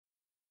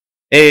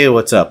Hey,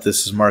 what's up?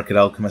 This is Mark at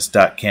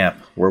Alchemist.camp,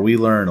 where we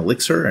learn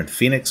Elixir and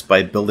Phoenix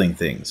by building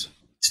things.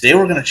 Today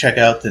we're going to check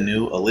out the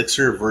new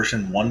Elixir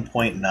version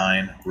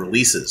 1.9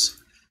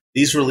 releases.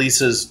 These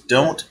releases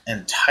don't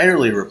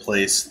entirely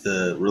replace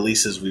the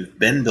releases we've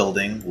been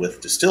building with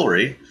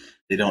Distillery.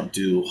 They don't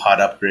do hot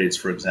upgrades,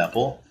 for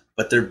example,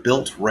 but they're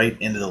built right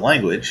into the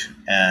language,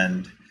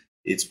 and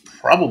it's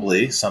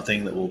probably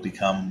something that will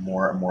become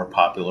more and more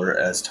popular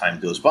as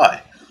time goes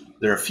by.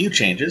 There are a few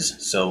changes,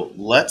 so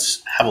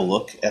let's have a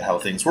look at how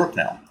things work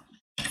now.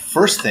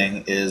 First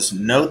thing is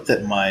note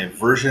that my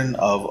version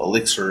of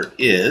Elixir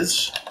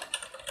is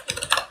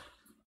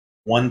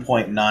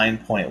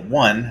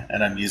 1.9.1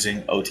 and I'm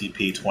using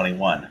OTP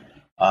 21.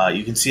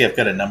 You can see I've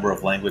got a number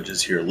of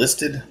languages here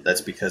listed.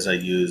 That's because I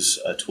use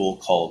a tool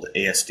called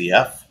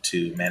ASDF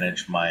to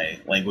manage my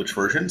language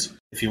versions.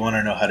 If you want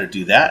to know how to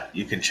do that,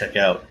 you can check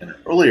out an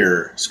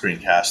earlier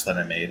screencast that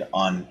I made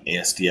on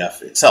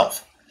ASDF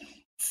itself.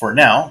 For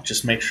now,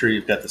 just make sure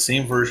you've got the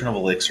same version of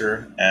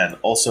Elixir and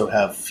also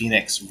have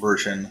Phoenix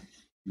version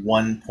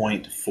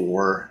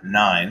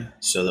 1.49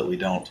 so that we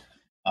don't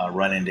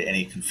run into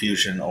any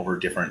confusion over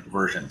different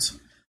versions.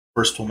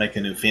 First, we'll make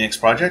a new Phoenix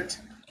project.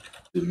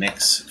 Do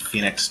mix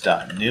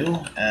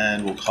phoenix.new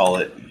and we'll call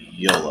it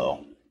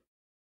YOLO.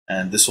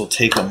 And this will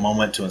take a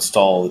moment to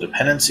install the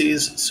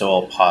dependencies, so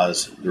I'll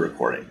pause the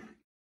recording.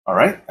 All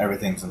right,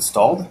 everything's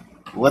installed.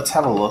 Let's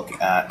have a look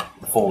at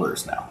the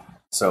folders now.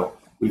 So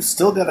we've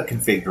still got a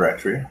config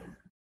directory,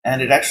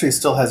 and it actually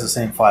still has the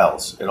same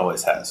files it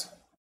always has.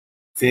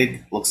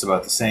 Config looks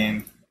about the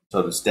same,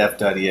 so does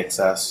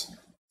dev.exs,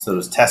 so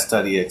does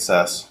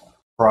test.exs.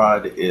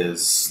 Prod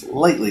is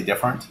slightly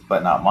different,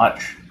 but not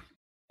much,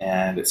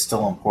 and it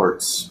still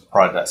imports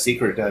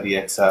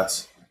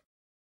prod.secret.exs.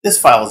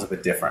 This file is a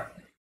bit different.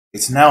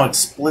 It's now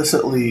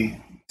explicitly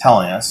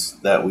telling us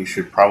that we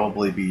should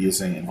probably be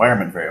using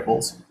environment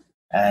variables,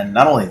 and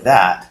not only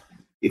that,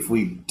 if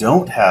we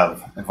don't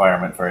have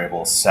environment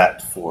variables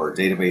set for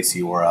database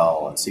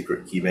URL and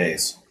secret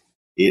keybase,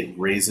 it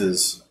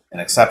raises an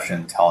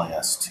exception telling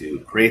us to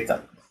create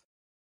them.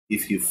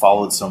 If you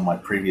followed some of my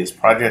previous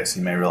projects,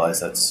 you may realize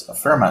that's a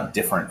fair amount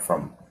different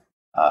from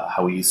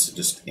how we used to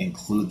just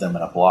include them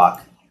in a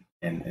block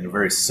in a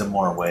very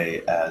similar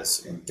way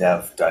as in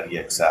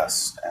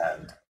dev.exs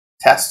and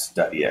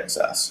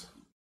test.exs.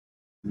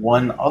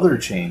 One other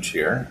change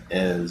here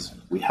is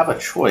we have a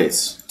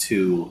choice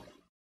to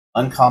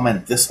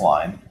uncomment this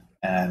line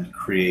and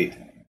create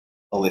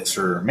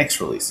Elixir mix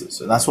releases.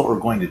 And that's what we're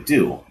going to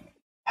do.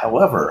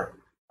 However,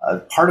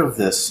 part of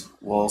this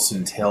will also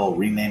entail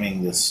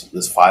renaming this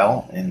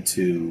file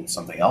into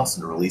something else,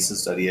 into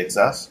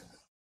releases.exs.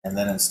 And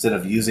then instead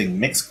of using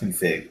mix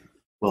config,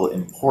 we'll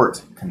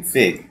import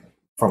config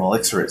from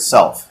Elixir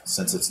itself,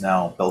 since it's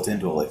now built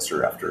into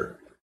Elixir after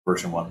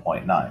version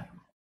 1.9.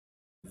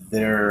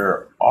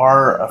 There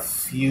are a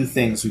few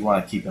things we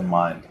want to keep in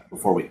mind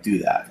before we do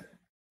that.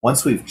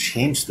 Once we've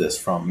changed this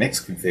from mix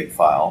config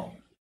file,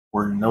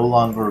 we're no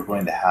longer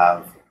going to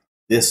have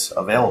this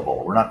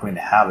available. We're not going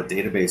to have a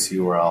database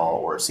URL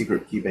or a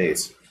secret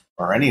keybase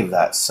or any of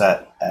that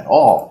set at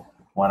all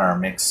when our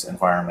mix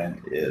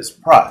environment is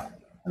prod.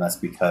 And that's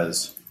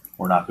because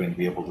we're not going to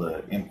be able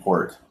to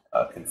import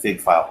a config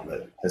file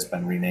that has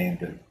been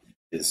renamed and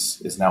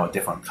is now a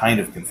different kind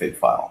of config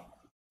file.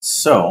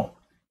 So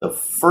the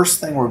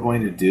first thing we're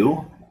going to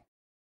do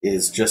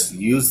is just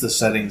use the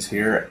settings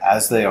here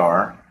as they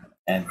are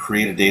and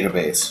create a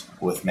database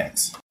with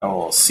mix. And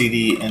we'll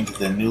cd into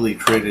the newly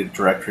created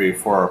directory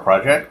for our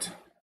project.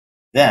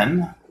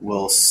 Then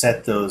we'll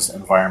set those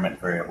environment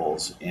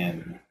variables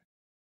in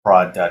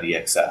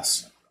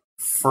prod.exs.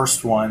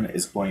 First one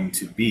is going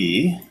to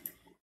be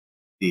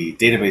the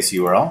database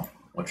URL,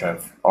 which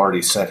I've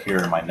already set here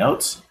in my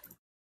notes.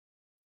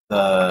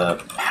 The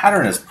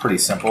pattern is pretty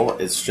simple.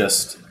 It's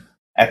just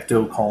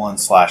ecto : /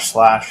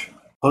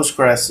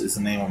 Postgres is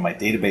the name of my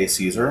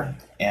database user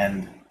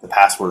and the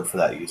password for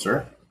that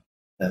user,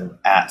 then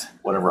at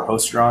whatever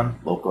host you're on,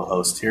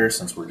 localhost here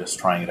since we're just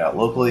trying it out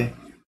locally,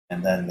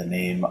 and then the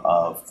name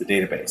of the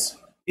database.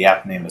 The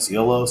app name is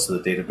YOLO, so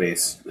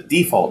the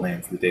default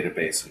name for the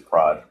database in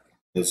prod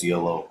is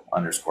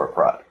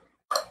YOLO_prod.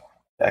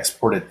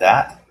 Exported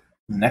that.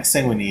 The next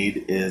thing we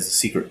need is a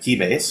secret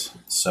keybase,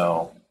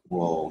 so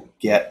we'll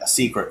get a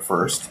secret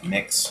first,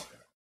 mix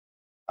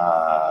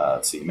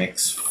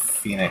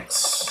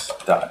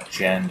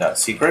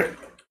phoenix.gen.secret.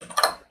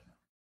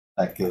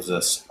 That gives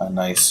us a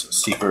nice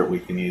secret we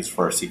can use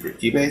for our secret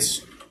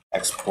keybase.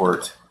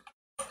 Export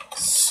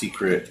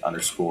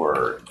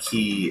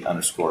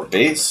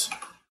secret_key_base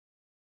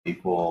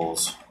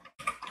equals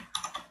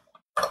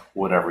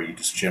whatever you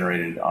just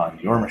generated on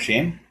your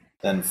machine.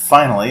 Then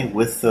finally,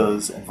 with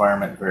those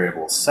environment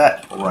variables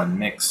set, we'll run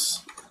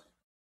mix_env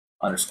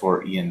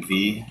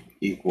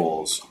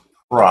equals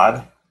prod.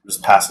 I'm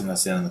just passing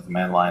this in the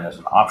command line as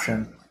an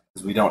option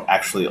because we don't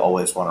actually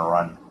always want to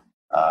run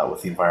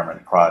with the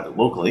environment prod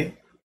locally.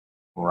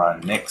 We'll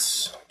run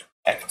mix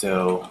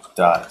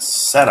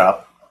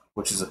ecto.setup,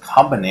 which is a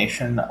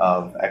combination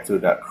of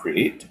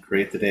ecto.create to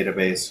create the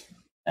database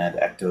and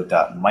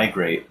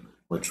ecto.migrate,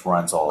 which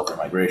runs all of their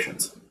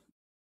migrations.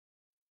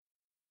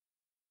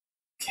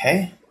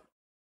 Okay,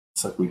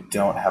 looks like we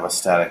don't have a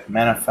static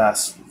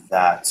manifest.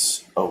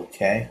 That's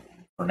okay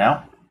for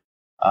now.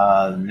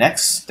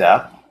 Next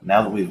step,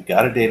 now that we've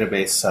got a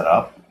database set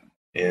up,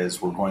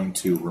 is we're going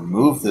to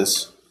remove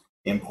this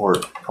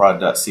import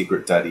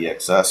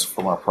prod.secret.exs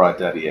from our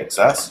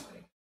prod.exs.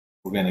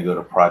 We're going to go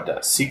to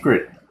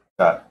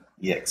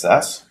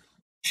prod.secret.exs,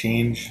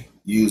 change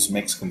use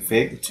mix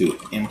config to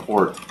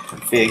import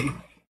config.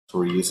 So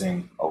we're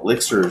using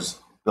Elixir's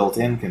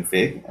built-in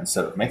config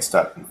instead of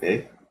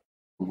mix.config.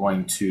 We're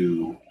going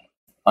to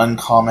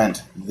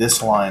uncomment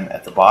this line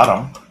at the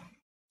bottom.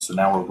 So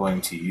now we're going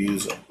to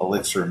use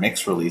Elixir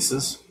mix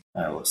releases.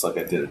 And it looks like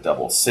I did a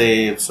double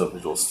save, so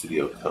Visual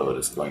Studio Code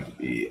is going to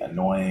be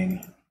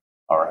annoying.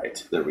 All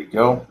right, there we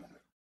go.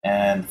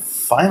 And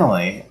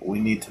finally,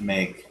 we need to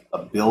make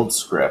a build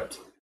script.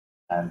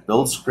 And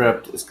build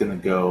script is going to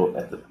go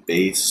at the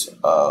base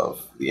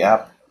of the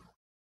app.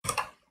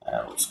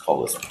 And let's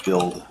call this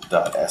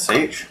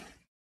build.sh.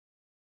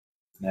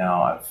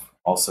 Now I've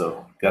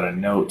also got a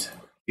note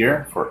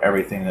here for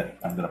everything that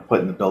I'm going to put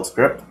in the build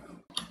script.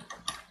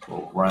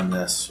 We'll run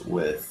this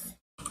with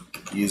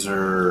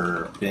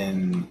user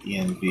bin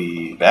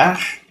env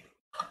bash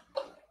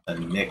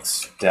and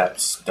mix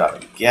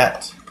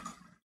deps.get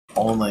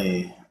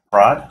only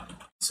prod.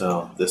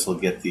 So this will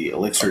get the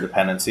Elixir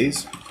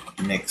dependencies.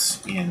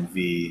 Mix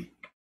env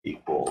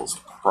equals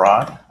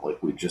prod,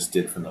 like we just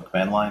did from the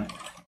command line.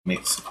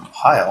 Mix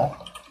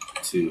compile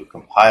to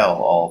compile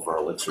all of our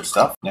Elixir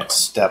stuff. Next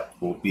step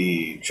will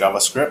be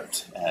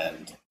JavaScript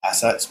and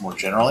assets more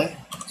generally.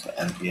 So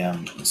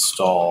npm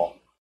install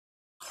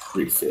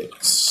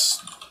prefix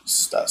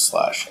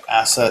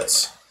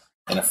 /assets.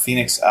 In a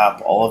Phoenix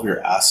app, all of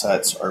your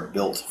assets are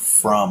built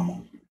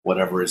from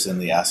whatever is in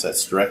the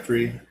assets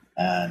directory,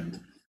 and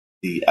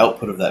the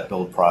output of that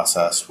build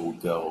process will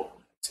go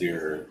to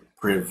your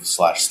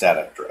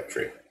priv/static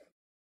directory.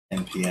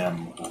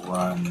 npm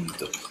run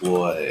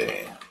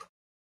deploy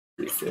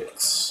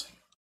prefix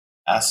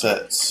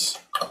assets,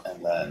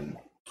 and then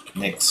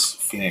mix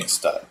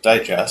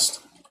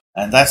phoenix.digest,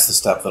 and that's the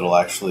step that'll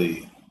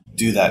actually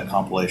do that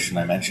compilation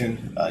I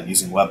mentioned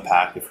using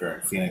Webpack if you're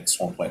in Phoenix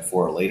 1.4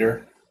 or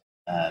later,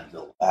 and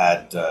it'll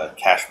add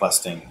cache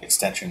busting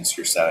extensions to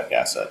your static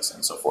assets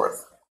and so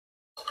forth.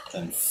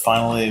 And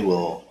finally,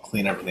 we'll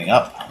clean everything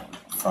up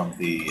from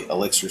the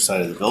Elixir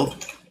side of the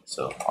build.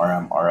 So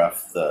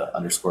rm/rf the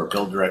underscore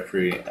build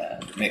directory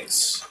and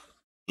mix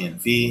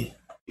env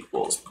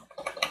equals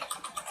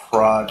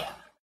prod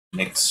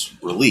mix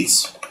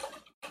release.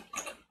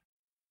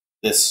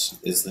 This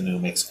is the new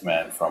mix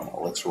command from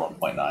Elixir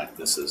 1.9.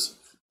 This is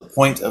the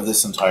point of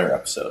this entire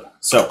episode.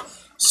 So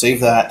save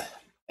that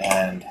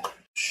and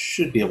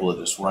should be able to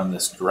just run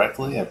this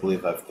directly. I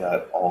believe I've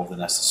got all the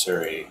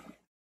necessary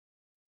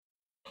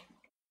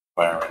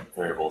environment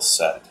variables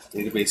set.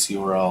 Database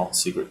URL,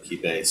 secret key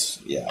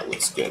base. Yeah, it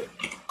looks good.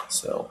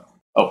 So,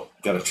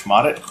 got to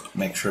chmod it,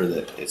 make sure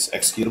that it's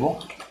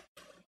executable.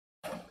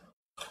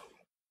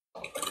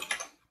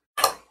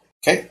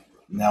 Okay,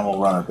 now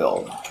we'll run our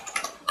build.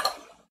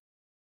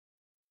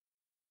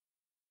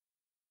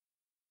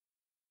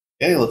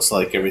 Okay, looks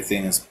like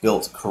everything is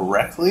built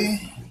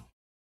correctly,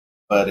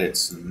 but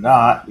it's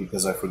not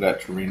because I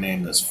forgot to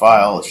rename this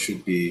file. It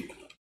should be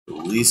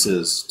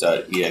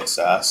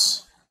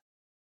releases.exs.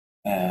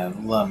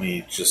 And let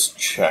me just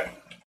check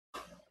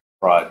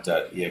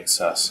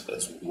prod.exs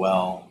as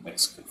well.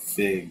 Mix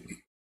config.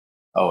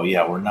 Oh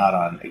yeah, we're not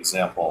on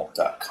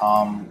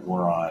example.com.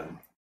 We're on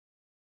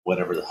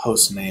whatever the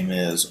host name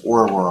is,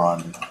 or we're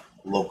on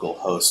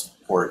localhost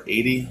port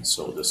 80.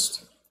 So we'll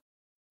just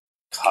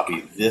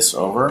copy this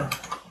over,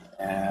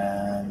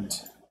 and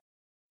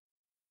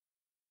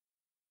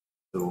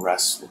the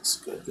rest looks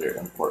good there.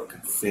 Import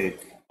config.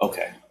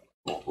 Okay,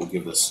 we'll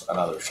give this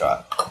another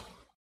shot.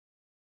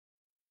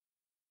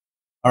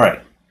 All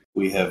right,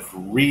 we have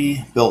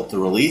rebuilt the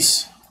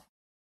release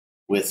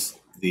with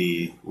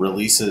the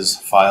releases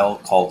file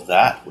called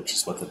that, which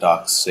is what the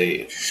docs say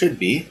it should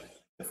be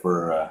if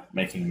we're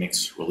making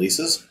mixed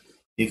releases.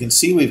 You can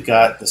see we've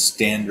got the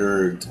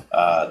standard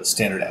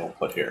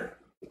output here.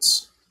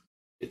 It's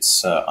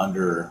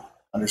under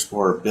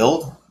underscore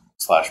build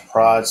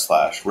 /prod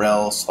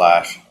 /rel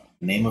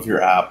 /name of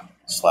your app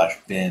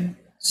 /bin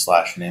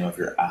 /name of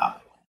your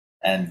app.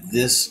 And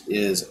this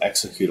is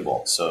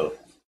executable. So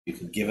you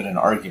can give it an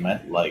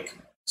argument like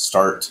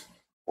start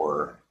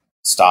or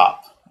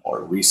stop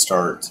or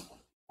restart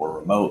or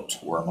remote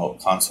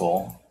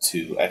console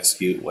to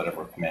execute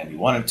whatever command you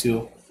wanted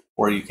to.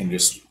 Or you can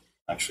just,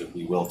 actually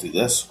we will do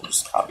this. We'll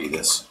just copy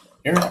this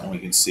here and we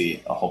can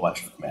see a whole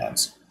bunch of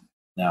commands.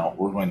 Now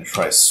we're going to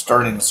try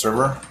starting the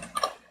server.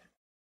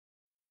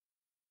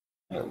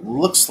 And it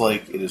looks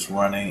like it is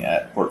running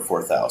at port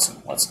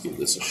 4000. Let's give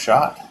this a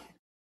shot.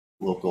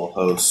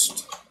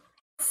 Localhost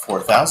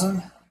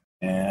 4000.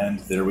 And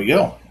there we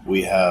go.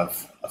 We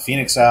have a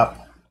Phoenix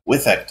app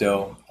with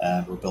Ecto,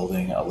 and we're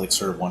building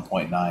Elixir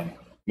 1.9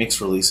 mix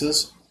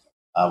releases.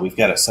 We've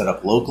got it set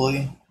up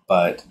locally,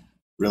 but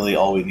Really,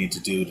 all we need to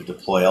do to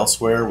deploy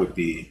elsewhere would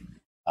be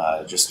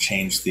just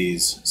change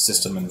these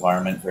system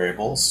environment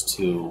variables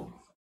to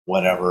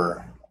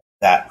whatever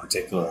that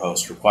particular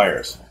host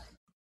requires.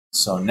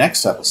 So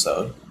next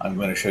episode, I'm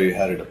going to show you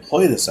how to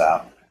deploy this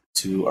app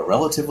to a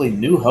relatively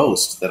new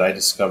host that I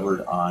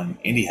discovered on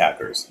Indie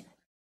Hackers.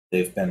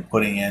 They've been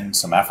putting in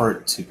some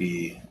effort to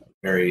be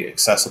very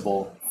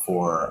accessible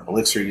for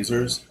Elixir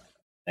users.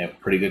 They have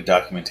pretty good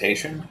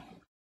documentation,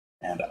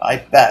 and I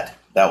bet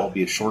that will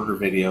be a shorter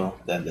video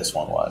than this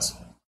one was.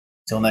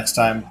 Till next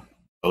time,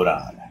 code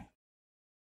on.